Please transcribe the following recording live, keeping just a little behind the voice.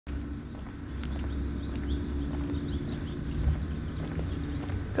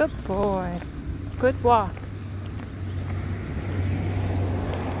Good boy. Good walk.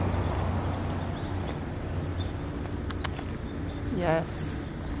 Yes.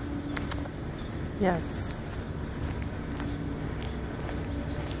 Yes.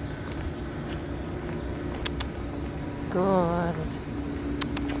 Good.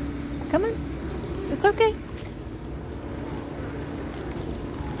 Come on. It's okay.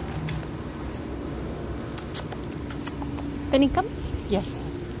 Benny, come. Yes.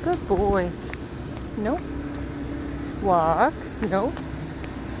 Good boy. No. Walk. No.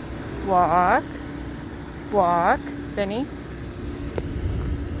 Walk. Walk. Benny.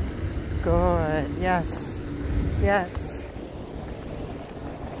 Good. Yes. Yes.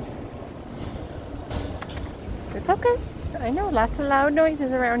 It's okay. I know lots of loud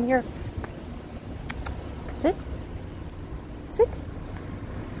noises around here. Sit. Sit.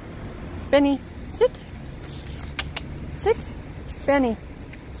 Benny, sit. Sit. Benny.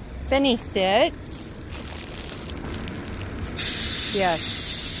 Benny, sit.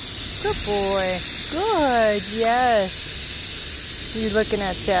 Yes. Good boy. Good. Yes. You're looking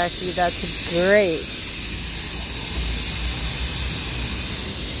at Jackie. That's great.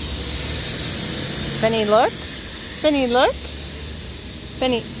 Benny, look. Benny, look.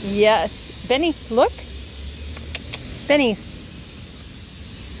 Benny, yes. Benny, look. Benny.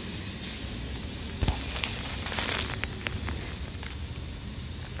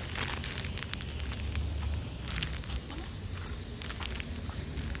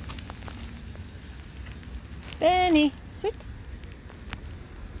 Benny, sit.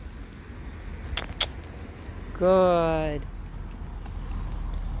 Good.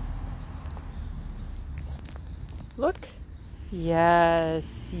 Look. Yes,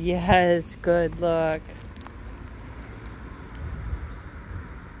 yes, good look.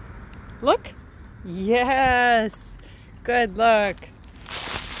 Look. Yes, good look.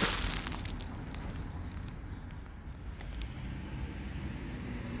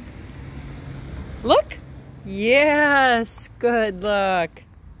 Look. Yes, good look.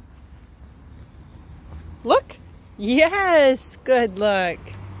 Look. Yes, good look.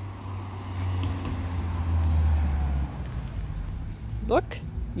 Look.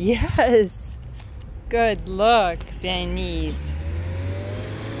 Yes. Good look, Benny.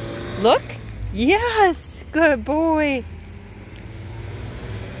 Look. Yes. Good boy.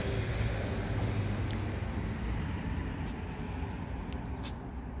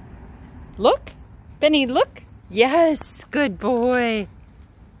 Look. Benny, look. Yes. Good boy.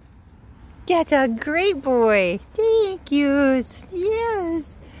 That's a great boy. Thank you. Yes.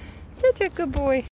 Such a good boy.